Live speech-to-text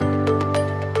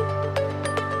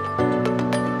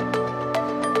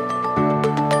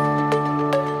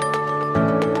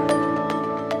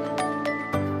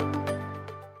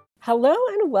Hello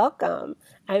and welcome.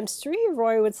 I'm Sree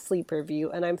with Sleep Review,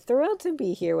 and I'm thrilled to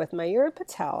be here with Mayoor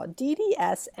Patel,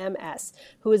 DDS-MS,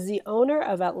 who is the owner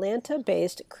of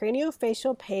Atlanta-based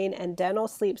Craniofacial Pain and Dental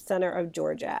Sleep Center of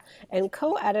Georgia and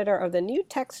co-editor of the new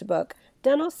textbook,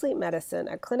 Dental Sleep Medicine,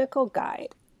 A Clinical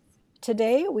Guide.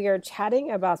 Today, we are chatting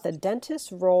about the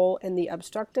dentist's role in the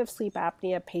obstructive sleep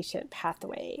apnea patient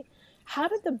pathway. How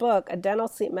did the book, A Dental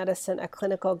Sleep Medicine, A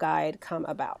Clinical Guide, come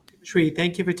about? Sree,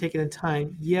 thank you for taking the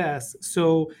time. Yes,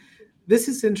 so this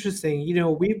is interesting.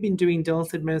 We've been doing dental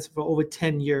sleep medicine for over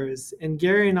 10 years, and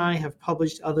Gary and I have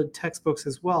published other textbooks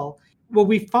as well. What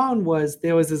we found was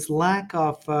there was this lack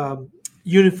of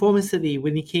uniformity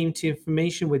when it came to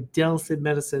information with dental sleep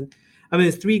medicine. I mean,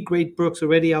 there's three great books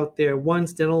already out there.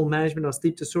 One's Dental Management of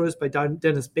Sleep Disorders by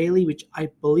Dennis Bailey, which I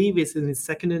believe is in his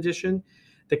second edition.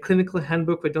 The Clinical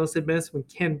Handbook for Dental Sleep Medicine with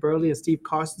Ken Burley and Steve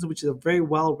Carstens, which is a very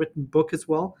well written book as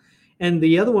well. And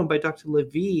the other one by Dr.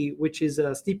 Levy, which is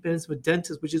Sleep Medicine with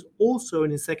Dentists, which is also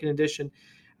in his second edition.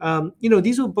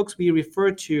 These were books we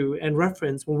referred to and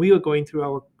referenced when we were going through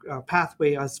our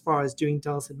pathway as far as doing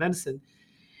dental sleep medicine.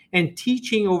 And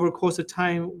teaching over a course of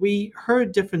time, we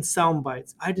heard different sound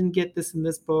bites. I didn't get this in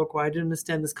this book, or I didn't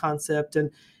understand this concept.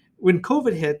 And when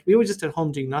COVID hit, we were just at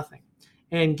home doing nothing.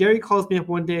 And Gary calls me up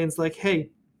one day and is like, hey,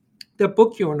 the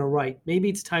book you want to write, maybe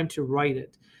it's time to write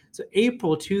it. So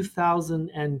April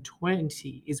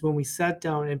 2020 is when we sat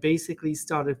down and basically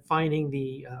started finding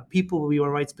the people we want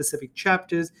to write specific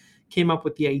chapters, came up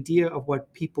with the idea of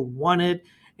what people wanted,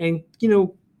 and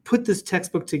put this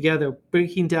textbook together,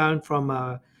 breaking down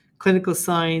from clinical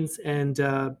science and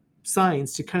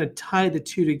science to kind of tie the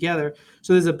two together,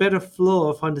 so there's a better flow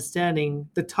of understanding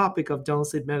the topic of dental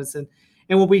sleep medicine.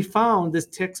 And what we found this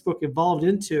textbook evolved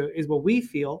into is what we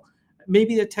feel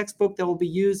maybe a textbook that will be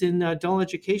used in dental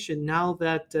education now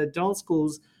that dental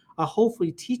schools are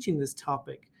hopefully teaching this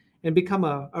topic and become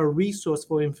a resource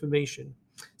for information.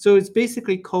 So it's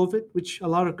basically COVID, which a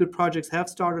lot of good projects have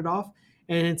started off,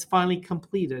 and it's finally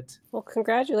completed. Well,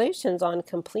 congratulations on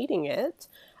completing it.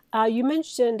 You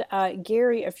mentioned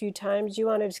Gary a few times. You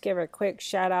want to just give a quick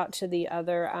shout out to the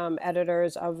other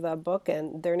editors of the book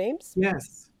and their names?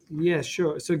 Yes,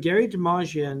 sure. So Gary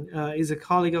Demajian is a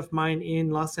colleague of mine in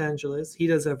Los Angeles. He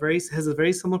has a very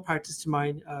similar practice to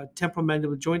mine,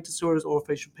 temperamental joint disorders,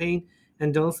 oral-facial pain,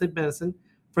 and dental sleep medicine.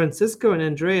 Francisco and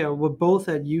Andrea were both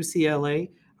at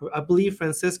UCLA. I believe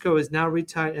Francisco is now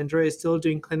retired. Andrea is still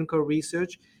doing clinical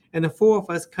research, and the four of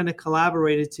us kind of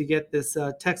collaborated to get this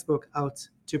textbook out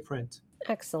to print.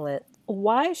 Excellent.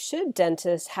 Why should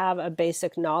dentists have a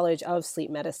basic knowledge of sleep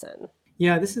medicine?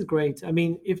 Yeah, this is great. I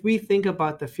mean, if we think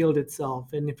about the field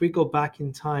itself, and if we go back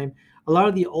in time, a lot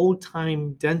of the old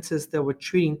time dentists that were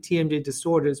treating TMJ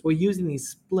disorders were using these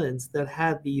splints that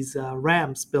had these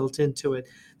ramps built into it.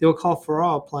 They were called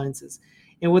Farrar appliances.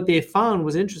 And what they found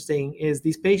was interesting is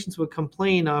these patients would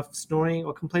complain of snoring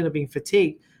or complain of being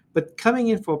fatigued, but coming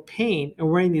in for pain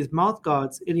and wearing these mouth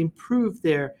guards, it improved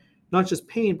their not just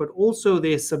pain, but also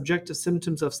their subjective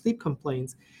symptoms of sleep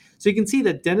complaints. So you can see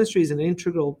that dentistry is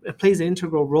plays an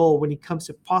integral role when it comes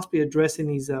to possibly addressing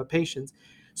these patients.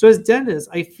 So as dentists,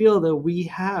 I feel that we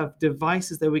have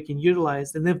devices that we can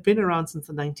utilize, and they've been around since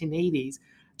the 1980s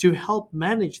to help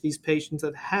manage these patients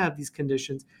that have these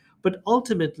conditions. But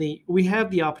ultimately, we have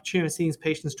the opportunity of seeing these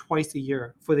patients twice a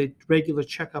year for their regular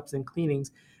checkups and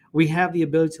cleanings. We have the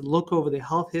ability to look over the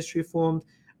health history forms.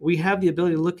 We have the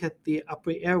ability to look at the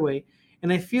upper airway.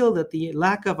 And I feel that the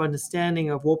lack of understanding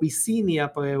of what we see in the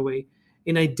upper airway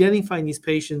in identifying these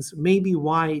patients may be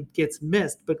why it gets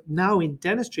missed. But now in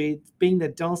dentistry, being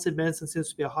that dental sleep medicine seems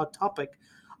to be a hot topic,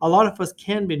 a lot of us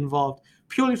can be involved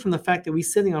purely from the fact that we're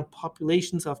sitting on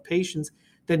populations of patients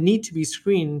that need to be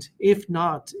screened, if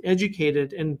not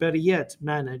educated, and better yet,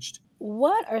 managed.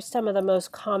 What are some of the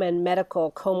most common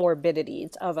medical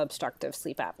comorbidities of obstructive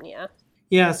sleep apnea?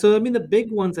 Yeah, so I mean, the big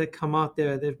ones that come out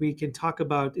there that we can talk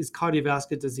about is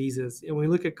cardiovascular diseases. And when we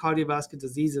look at cardiovascular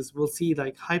diseases, we'll see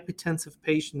like hypertensive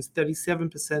patients,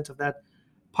 37% of that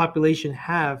population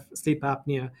have sleep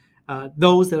apnea.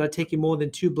 Those that are taking more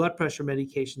than two blood pressure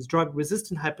medications, drug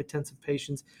resistant hypertensive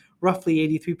patients, roughly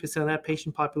 83% of that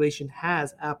patient population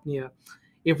has apnea.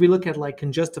 If we look at like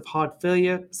congestive heart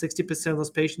failure, 60% of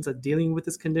those patients are dealing with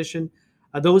this condition.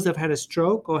 Those that have had a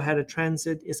stroke or had a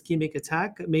transient ischemic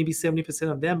attack, maybe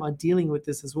 70% of them are dealing with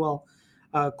this as well.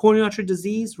 Coronary artery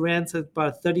disease runs at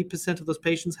about 30% of those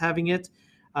patients having it.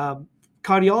 Um,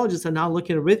 Cardiologists are now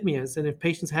looking at arrhythmias, and if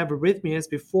patients have arrhythmias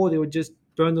before they would just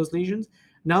burn those lesions,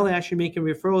 now they're actually making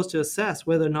referrals to assess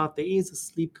whether or not there is a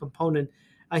sleep component.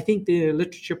 I think the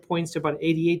literature points to about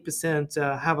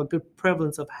 88% have a good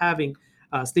prevalence of having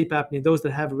sleep apnea, those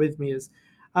that have arrhythmias.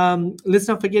 Let's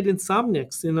not forget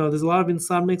insomnics. There's a lot of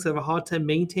insomnics that have a hard time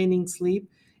maintaining sleep.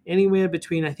 Anywhere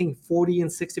between, I think, 40 and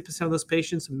 60% of those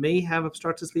patients may have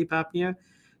obstructive sleep apnea.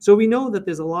 So we know that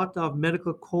there's a lot of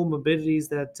medical comorbidities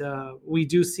that we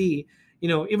do see.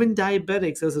 Even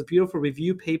diabetics, there's a beautiful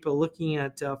review paper looking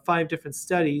at 5 different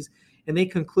studies, and they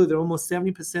conclude that almost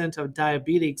 70% of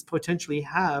diabetics potentially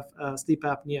have sleep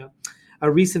apnea.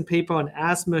 A recent paper on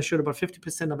asthma showed about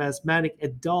 50% of asthmatic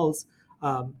adults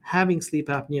having sleep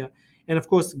apnea, and of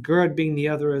course, GERD being the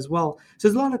other as well. So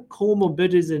there's a lot of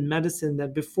comorbidities in medicine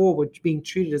that before were being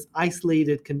treated as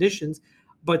isolated conditions,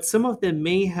 but some of them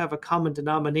may have a common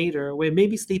denominator where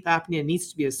maybe sleep apnea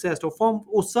needs to be assessed,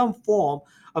 or some form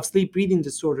of sleep breathing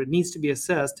disorder needs to be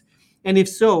assessed. And if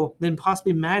so, then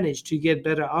possibly manage to get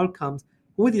better outcomes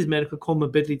with these medical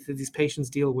comorbidities that these patients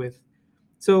deal with.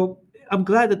 So I'm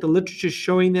glad that the literature is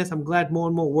showing this. I'm glad more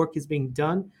and more work is being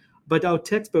done. But our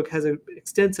textbook has an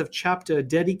extensive chapter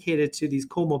dedicated to these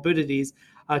comorbidities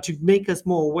to make us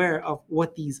more aware of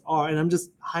what these are. And I'm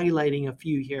just highlighting a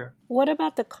few here. What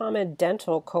about the common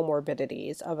dental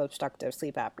comorbidities of obstructive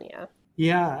sleep apnea?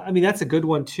 Yeah, I mean that's a good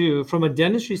one too. From a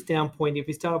dentistry standpoint, if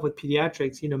we start off with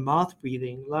pediatrics, mouth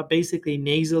breathing, basically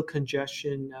nasal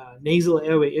congestion, nasal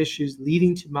airway issues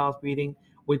leading to mouth breathing,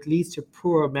 which leads to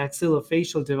poor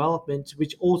maxillofacial development,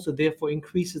 which also therefore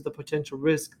increases the potential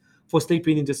risk for sleep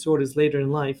breathing disorders later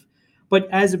in life. But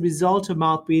as a result of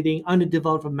mouth breathing,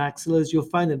 underdeveloped maxillas, you'll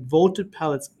find that vaulted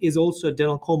palates is also a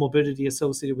dental comorbidity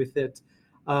associated with it.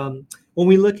 When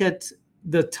we look at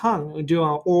the tongue and do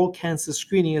our oral cancer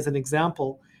screening as an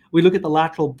example, we look at the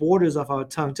lateral borders of our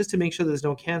tongue just to make sure there's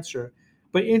no cancer.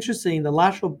 But interestingly, in the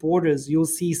lateral borders, you'll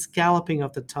see scalloping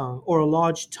of the tongue, or a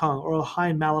large tongue, or a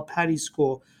high Malapati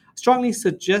score, strongly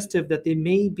suggestive that there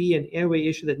may be an airway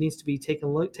issue that needs to be take a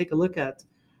look at.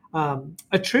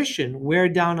 Attrition, wear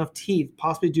down of teeth,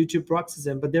 possibly due to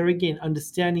bruxism. But there again,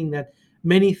 understanding that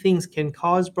many things can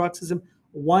cause bruxism.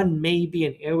 One may be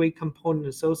an airway component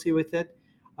associated with it.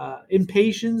 In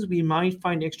patients, we might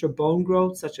find extra bone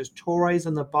growth, such as torides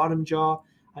on the bottom jaw,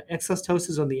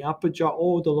 exostosis on the upper jaw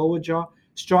or the lower jaw,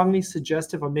 strongly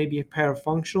suggestive of maybe a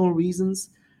parafunctional reasons.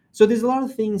 So there's a lot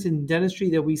of things in dentistry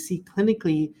that we see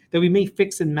clinically that we may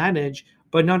fix and manage,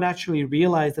 but not actually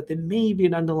realize that there may be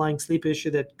an underlying sleep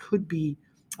issue that could be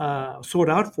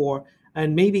sorted out for.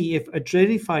 And maybe if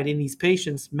identified in these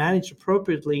patients, managed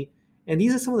appropriately. And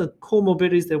these are some of the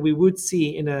comorbidities that we would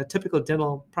see in a typical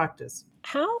dental practice.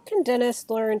 How can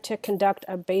dentists learn to conduct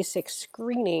a basic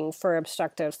screening for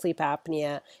obstructive sleep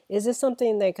apnea? Is this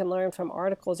something they can learn from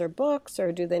articles or books,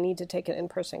 or do they need to take an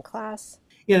in-person class?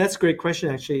 Yeah, that's a great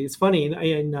question, actually. It's funny.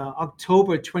 In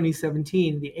October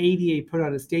 2017, the ADA put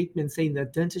out a statement saying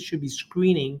that dentists should be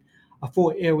screening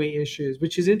for airway issues,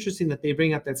 which is interesting that they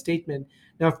bring up that statement.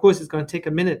 Now, of course, it's going to take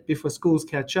a minute before schools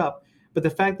catch up. But the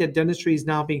fact that dentistry is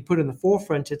now being put in the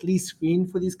forefront to at least screen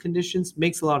for these conditions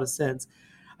makes a lot of sense.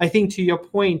 I think to your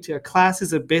point,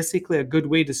 classes are basically a good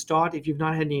way to start if you've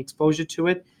not had any exposure to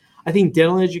it. I think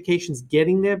dental education is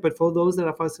getting there, but for those that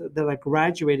are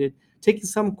graduated, taking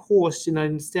some course in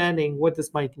understanding what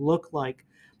this might look like.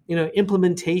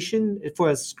 Implementation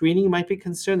for a screening might be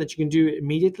concerned that you can do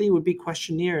immediately would be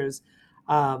questionnaires.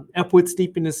 Upward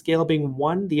sleepiness scale being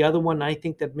one. The other one I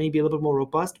think that may be a little bit more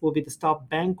robust will be the stop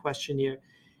bang questionnaire.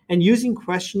 And using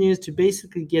questionnaires to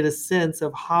basically get a sense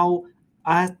of how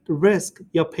at risk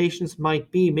your patients might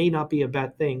be may not be a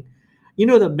bad thing.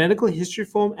 The medical history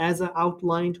form, as I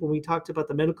outlined when we talked about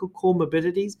the medical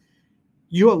comorbidities,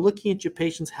 you are looking at your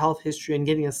patient's health history and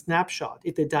getting a snapshot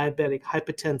if they're diabetic,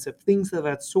 hypertensive, things of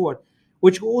that sort,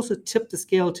 which will also tip the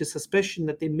scale to suspicion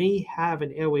that they may have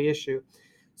an airway issue.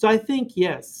 So I think,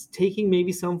 yes, taking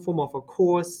maybe some form of a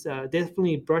course,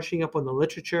 definitely brushing up on the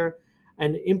literature,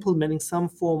 and implementing some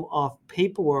form of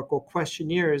paperwork or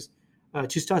questionnaires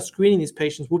to start screening these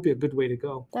patients would be a good way to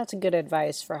go. That's good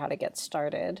advice for how to get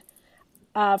started.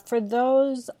 For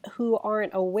those who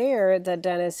aren't aware that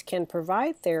dentists can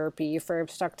provide therapy for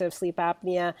obstructive sleep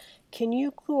apnea, can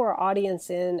you clue our audience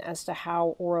in as to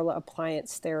how oral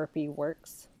appliance therapy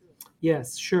works?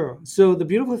 Yes, sure. So the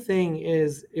beautiful thing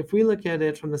is if we look at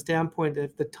it from the standpoint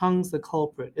that the tongue's the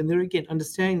culprit, and there again,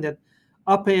 understanding that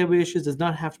upper airway issues does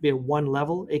not have to be at one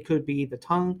level. It could be the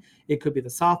tongue, it could be the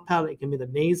soft palate, it can be the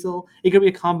nasal, it could be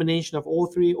a combination of all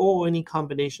three or any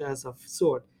combination as of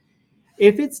sort.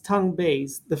 If it's tongue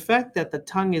based, the fact that the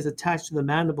tongue is attached to the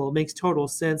mandible makes total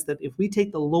sense that if we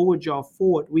take the lower jaw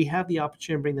forward, we have the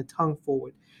opportunity to bring the tongue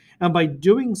forward. And by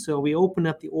doing so, we open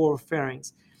up the oral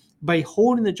pharynx. By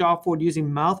holding the jaw forward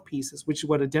using mouthpieces, which is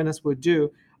what a dentist would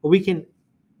do, we can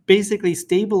basically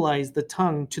stabilize the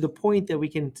tongue to the point that we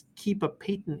can keep a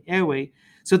patent airway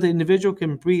so the individual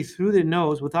can breathe through their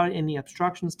nose without any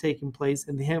obstructions taking place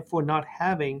and therefore not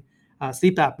having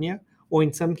sleep apnea, or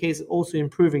in some cases also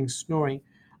improving snoring.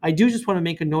 I do just want to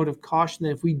make a note of caution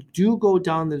that if we do go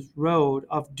down this road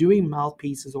of doing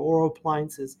mouthpieces or oral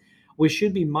appliances, we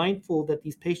should be mindful that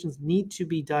these patients need to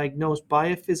be diagnosed by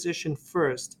a physician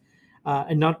first,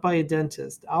 and not by a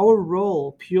dentist. Our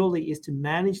role purely is to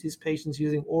manage these patients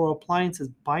using oral appliances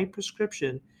by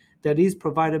prescription that is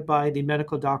provided by the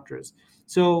medical doctors.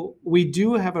 So we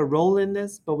do have a role in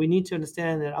this, but we need to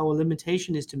understand that our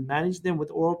limitation is to manage them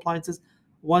with oral appliances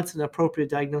once an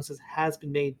appropriate diagnosis has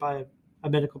been made by a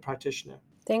medical practitioner.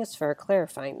 Thanks for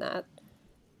clarifying that.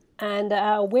 And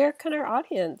where can our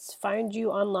audience find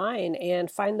you online and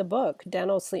find the book,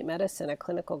 Dental Sleep Medicine, a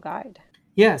Clinical Guide?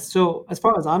 Yes, so as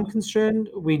far as I'm concerned,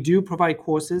 we do provide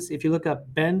courses. If you look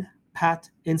at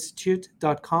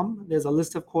benpatinstitute.com, there's a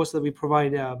list of courses that we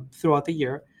provide throughout the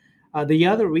year. The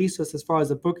other resource, as far as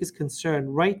the book is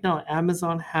concerned, right now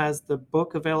Amazon has the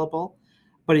book available.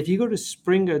 But if you go to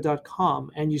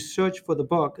springer.com and you search for the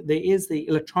book, there is the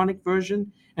electronic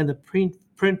version and the print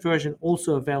version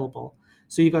also available.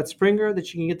 So you got Springer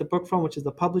that you can get the book from, which is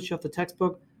the publisher of the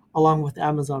textbook, along with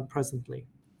Amazon presently.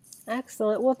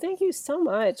 Excellent. Well, thank you so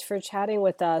much for chatting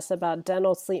with us about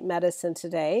dental sleep medicine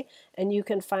today. And you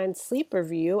can find Sleep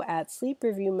Review at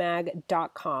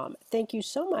sleepreviewmag.com. Thank you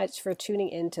so much for tuning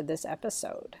into this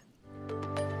episode.